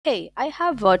Hey, I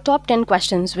have top 10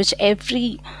 questions which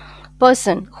every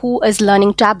person who is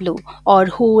learning Tableau or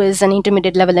who is an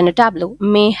intermediate level in a Tableau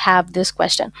may have this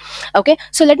question. Okay,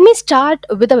 so let me start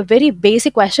with the very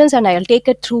basic questions and I'll take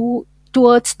it through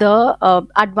towards the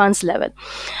advanced level.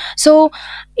 So,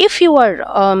 if you are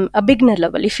a beginner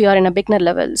level, if you are in a beginner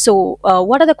level, so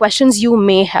what are the questions you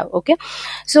may have? Okay,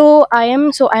 so I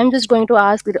am just going to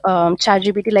ask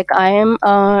ChatGPT, like I am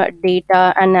a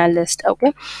data analyst.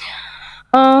 Okay,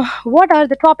 what are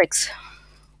the topics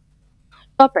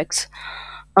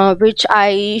which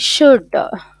I should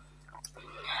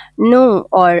know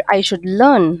or I should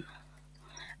learn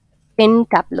in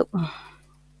Tableau?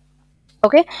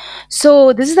 Okay,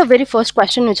 so this is the very first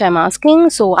question which I'm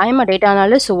asking. So I'm a data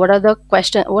analyst, so what are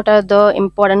the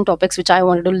important topics which I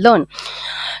wanted to learn?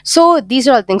 So these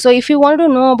are all things. So if you want to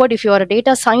know about, if you are a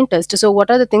data scientist, so what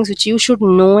are the things which you should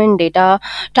know in data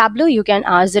Tableau, you can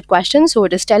ask that question. So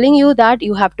it is telling you that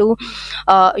you have to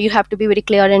be very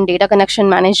clear in data connection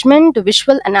management,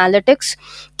 visual analytics,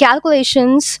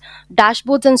 calculations,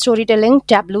 dashboards and storytelling,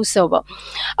 Tableau server.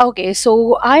 Okay,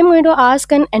 so I'm going to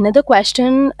ask another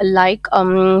question, like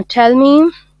tell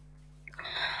me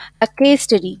a case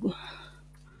study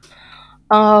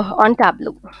on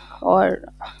Tableau, or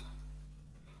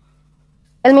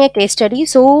tell me a case study.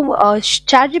 So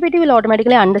ChatGPT will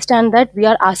automatically understand that we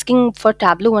are asking for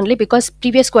Tableau only because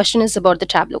previous question is about the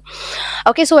Tableau.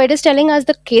 Okay, so it is telling us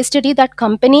the case study that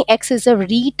company X is a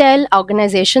retail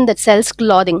organization that sells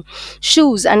clothing,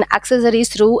 shoes and accessories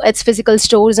through its physical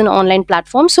stores and online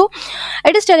platforms. So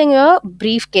it is telling you a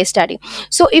brief case study.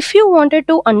 So if you wanted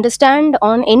to understand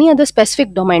on any other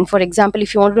specific domain, for example,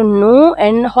 if you want to know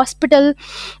in hospital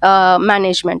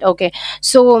management, okay,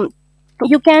 so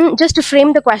you can just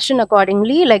frame the question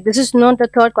accordingly, like this is not the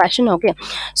third question. Okay,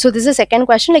 so this is the second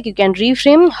question, like you can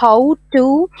reframe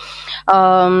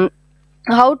um,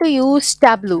 how to use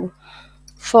Tableau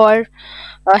for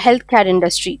healthcare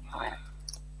industry,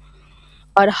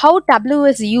 or how Tableau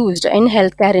is used in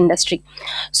healthcare industry.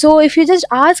 So if you just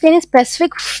ask any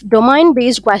specific domain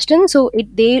based question, so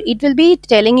it will be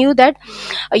telling you that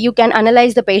you can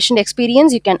analyze the patient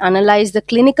experience, you can analyze the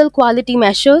clinical quality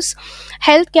measures,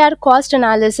 healthcare cost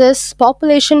analysis,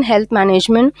 population health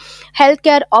management,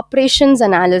 healthcare operations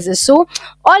analysis. So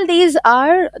all these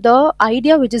are the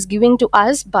idea which is given to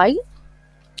us by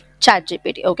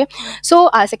ChatGPT. Okay, so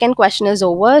our second question is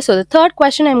over. So the third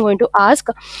question I'm going to ask,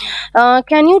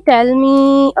 can you tell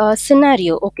me a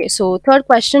scenario? Okay, so third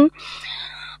question,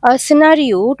 a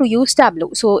scenario to use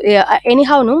Tableau. So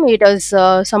anyhow, no, it is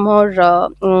somehow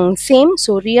same.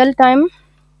 So real time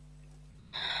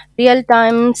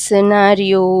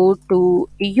scenario to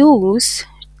use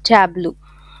Tableau.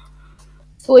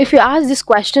 So if you ask this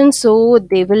question, so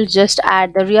they will just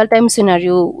add the real-time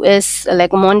scenario is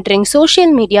like monitoring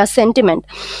social media sentiment.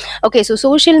 Okay, so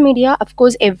social media, of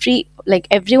course, every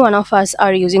one of us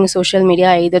are using social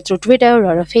media either through Twitter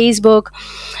or a Facebook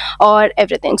or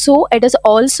everything. So it is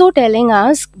also telling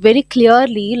us very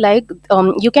clearly, like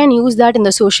you can use that in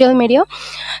the social media.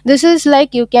 This is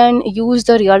like you can use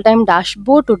the real-time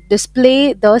dashboard to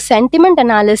display the sentiment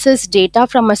analysis data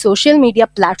from a social media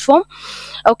platform.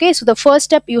 Okay, so the first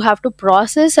step, you have to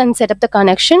process and set up the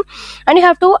connection, and you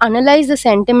have to analyze the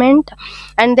sentiment,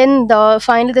 and then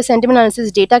finally the sentiment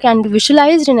analysis data can be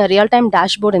visualized in a real-time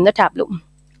dashboard in the Tableau.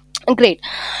 Great.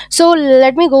 So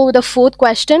let me go with the fourth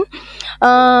question.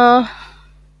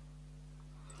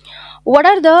 What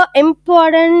are the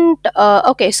important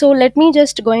okay, so let me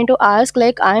just going to ask,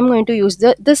 like I'm going to use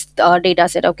this data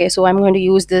set. Okay, so I'm going to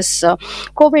use this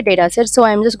COVID data set. So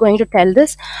I'm just going to tell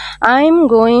this, I'm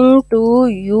going to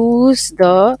use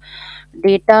the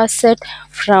data set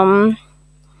from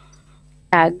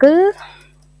Kaggle.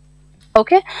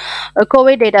 Okay, a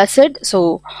COVID data set.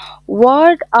 So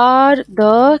what are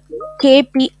the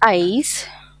KPIs?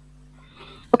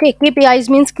 Okay, KPIs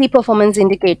means key performance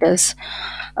indicators.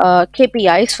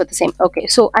 KPIs for the same. Okay,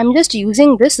 so I'm just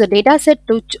using this. The data set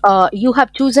to you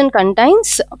have chosen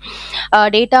contains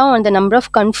data on the number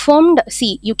of confirmed.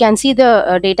 See, you can see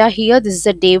the data here. This is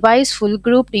a day-wise, full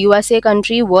group, USA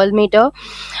country, worldometer,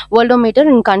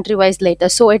 and country-wise later.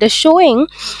 So it is showing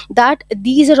that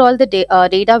these are all the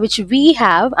data which we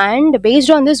have, and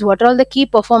based on this, what are all the key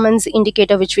performance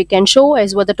indicator which we can show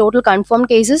as what the total confirmed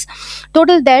cases,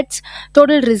 total deaths,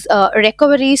 total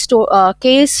recoveries,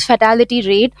 case fatality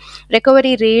rate,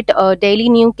 recovery rate, daily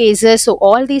new cases. So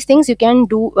all these things you can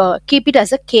do, keep it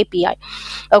as a KPI.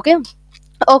 Okay,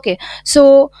 Okay,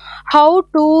 so how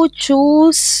to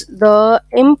choose the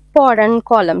important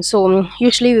column? So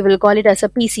usually we will call it as a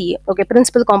PCA, okay,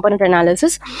 principal component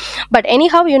analysis. But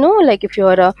anyhow, like if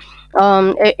you're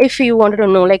if you wanted to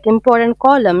know like important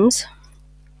columns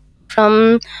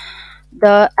from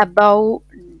the above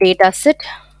data set.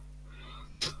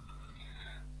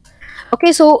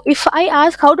 Okay, so if I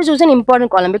ask how to choose an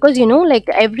important column, because like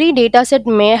every data set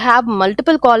may have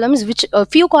multiple columns, which a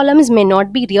few columns may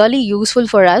not be really useful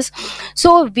for us.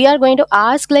 So we are going to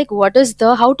ask like what is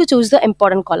the how to choose the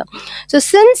important column. So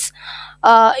since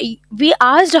we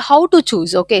asked how to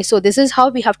choose, okay, so this is how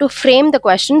we have to frame the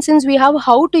question. Since we have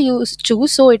how to use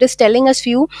choose, so it is telling us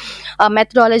few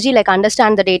methodology like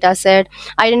understand the data set,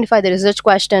 identify the research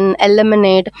question,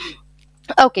 eliminate.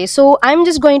 Okay, so I'm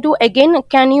just going to again,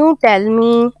 can you tell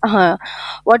me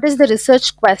what is the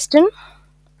research question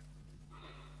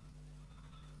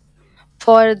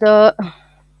for the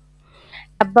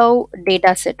above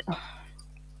data set?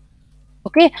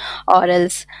 Okay, or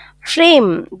else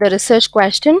frame the research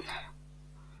question.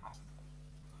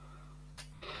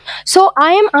 So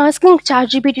I am asking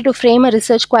ChatGPT to frame a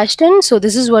research question. So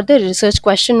this is what the research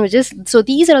question, which is, so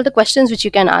these are all the questions which you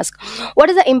can ask. What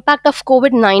is the impact of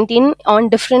COVID-19 on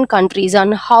different countries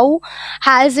and how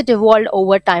has it evolved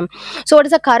over time? So what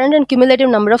is the current and cumulative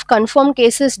number of confirmed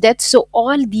cases, deaths? So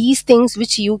all these things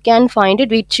which you can find it,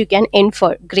 which you can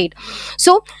infer. Great.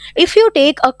 So if you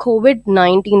take a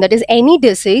COVID-19, that is any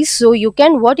disease, so you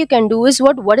can, what you can do is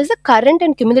what is the current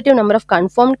and cumulative number of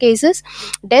confirmed cases,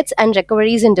 deaths and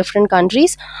recoveries in different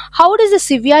countries? How does the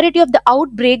severity of the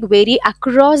outbreak vary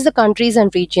across the countries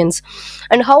and regions?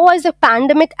 And how has the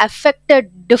pandemic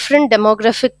affected different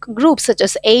demographic groups such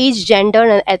as age, gender,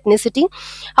 and ethnicity?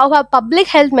 How have public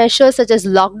health measures such as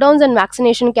lockdowns and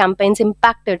vaccination campaigns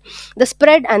impacted the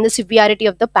spread and the severity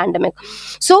of the pandemic?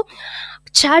 So,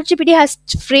 ChatGPT has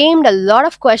framed a lot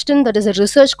of questions, that is,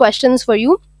 research questions for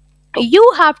you. You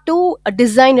have to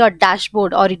design your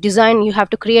dashboard, or you have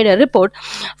to create a report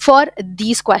for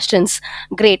these questions.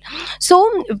 Great. So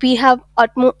we have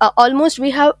almost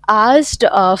we have asked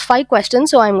 5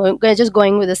 questions, so just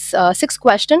going with this sixth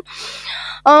question.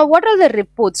 What are the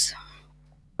reports?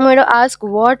 I'm going to ask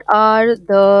what are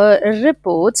the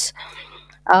reports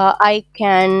I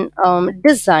can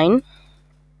design.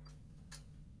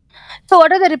 So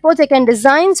what are the reports I can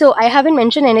design? So I haven't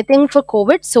mentioned anything for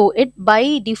COVID. So it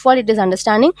by default it is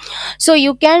understanding. So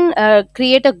you can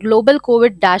create a global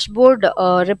COVID dashboard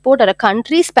report, or a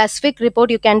country specific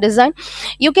report you can design.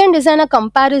 You can design a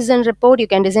comparison report. You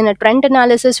can design a trend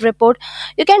analysis report.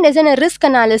 You can design a risk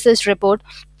analysis report.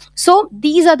 So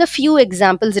these are the few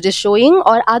examples it is showing,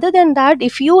 or other than that,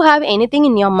 if you have anything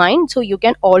in your mind, so you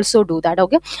can also do that.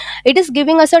 Okay, it is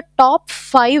giving us a top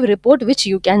 5 report which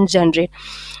you can generate.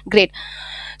 Great.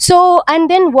 So and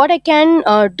then what I can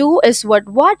do is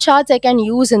what charts I can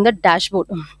use in the dashboard.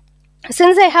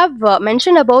 Since I have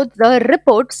mentioned about the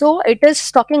report, so it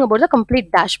is talking about the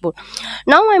complete dashboard.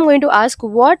 Now I'm going to ask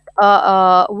what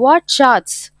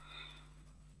charts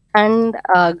and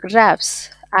graphs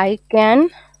I can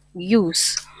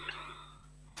use.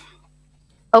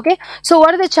 Okay, so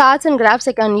what are the charts and graphs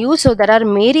I can use? So there are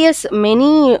many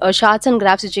charts and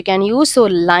graphs which you can use. So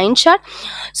line chart.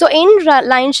 So in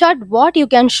line chart, what you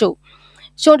can show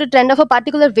the trend of a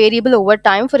particular variable over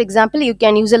time. For example, you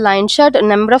can use a line chart, a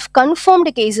number of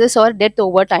confirmed cases or death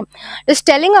over time. It is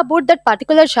telling about that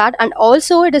particular chart, and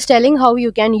also it is telling how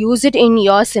you can use it in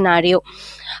your scenario.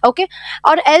 Okay,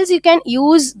 or else you can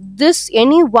use this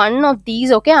any one of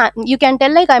these. Okay, you can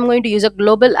tell like I'm going to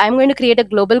create a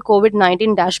global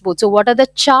COVID-19 dashboard. So what are the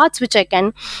charts which I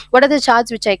can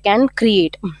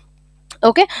create?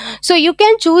 Okay, so you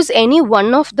can choose any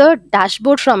one of the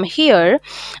dashboard from here.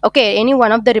 Okay, any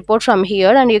one of the report from here,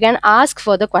 and you can ask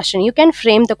for the question, you can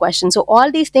frame the question. So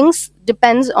all these things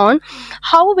depends on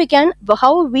how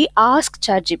we ask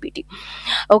ChatGPT.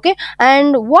 Okay,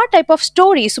 and what type of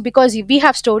stories? So because we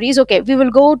have stories, okay, we will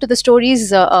go to the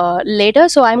stories later.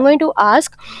 So I'm going to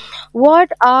ask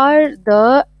what are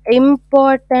the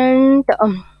important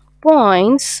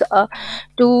points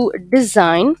to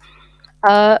design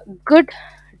a good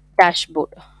dashboard.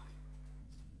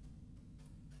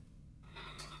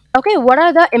 Okay, what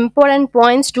are the important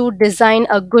points to design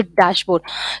a good dashboard?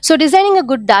 So designing a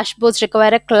good dashboards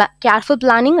require a careful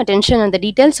planning, attention and the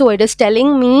details. So it is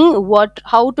telling me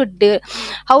how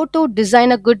to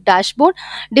design a good dashboard.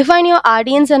 Define your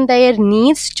audience and their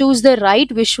needs, choose the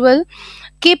right visual,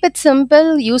 keep it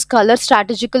simple, use color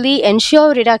strategically,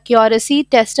 ensure read accuracy,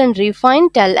 test and refine,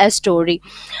 tell a story.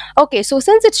 Okay, so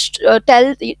since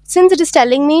it is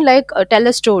telling me like tell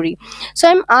a story, so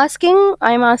I'm asking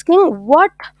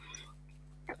what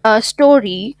a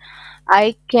story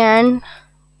I can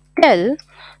tell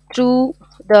through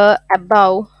the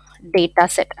above data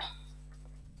set.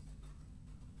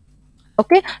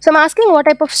 Okay, so I'm asking what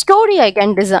type of story I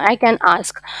can design, I can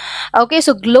ask. Okay,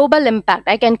 so global impact,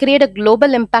 I can create a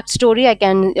global impact story, I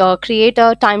can create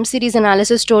a time series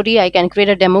analysis story, I can create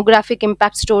a demographic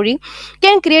impact story,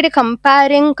 can create a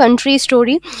comparing country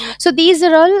story. So these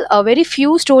are all very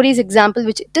few stories example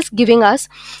which it is giving us.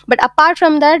 But apart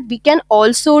from that, we can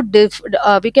also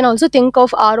we can also think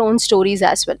of our own stories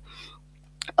as well.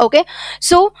 Okay,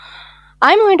 so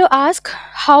I'm going to ask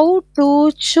how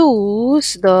to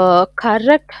choose the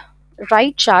correct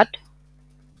right chart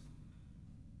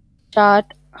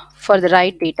for the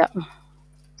right data.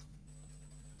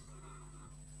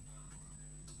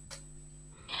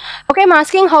 Okay, I'm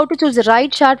asking how to choose the right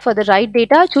chart for the right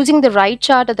data. Choosing the right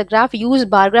chart of the graph, use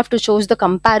bar graph to show the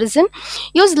comparison.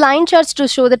 Use line charts to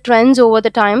show the trends over the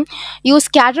time. Use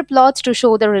scatter plots to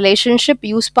show the relationship.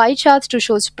 Use pie charts to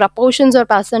show proportions or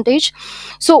percentage.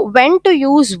 So when to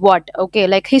use what? Okay,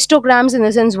 like histograms in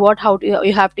the sense what, how to,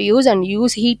 you have to use, and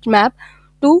use heat map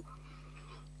to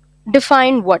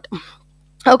define what.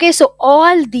 Okay, so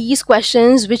all these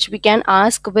questions which we can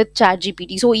ask with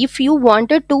ChatGPT. So if you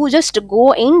wanted to just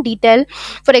go in detail,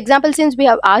 for example, since we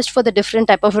have asked for the different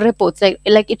type of reports,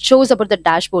 like it shows about the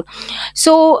dashboard,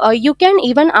 so you can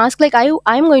even ask like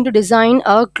I'm going to design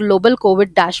a global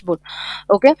COVID dashboard.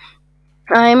 Okay,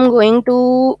 I'm going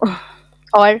to,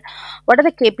 or what are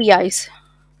the KPIs?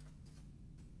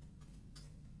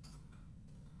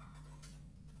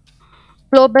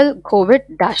 Global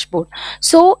COVID dashboard.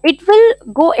 So it will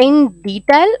go in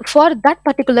detail for that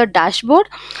particular dashboard,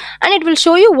 and it will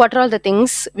show you what are all the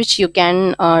things which you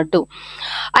can do.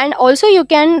 And also you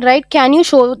can write, can you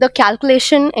show the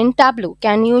calculation in Tableau?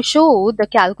 Can you show the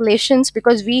calculations,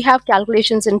 because we have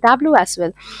calculations in Tableau as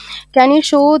well. Can you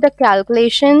show the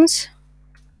calculations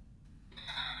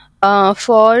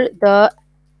for the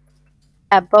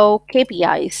above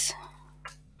KPIs?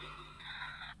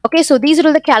 Okay, so these are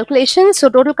all the calculations. So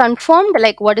total confirmed,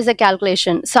 like what is the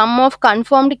calculation? Sum of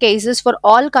confirmed cases for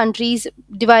all countries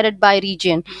divided by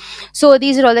region. So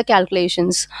these are all the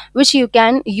calculations which you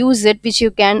can use it, which you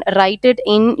can write it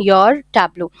in your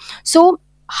Tableau. So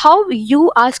how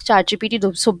you ask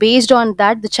ChatGPT, so based on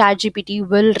that, the ChatGPT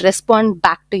will respond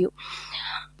back to you.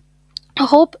 I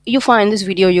hope you find this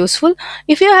video useful.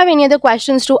 If you have any other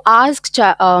questions to ask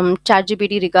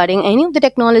ChatGPT regarding any of the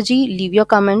technology, leave your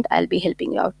comment. I'll be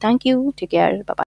helping you out. Thank you. Take care. Bye bye.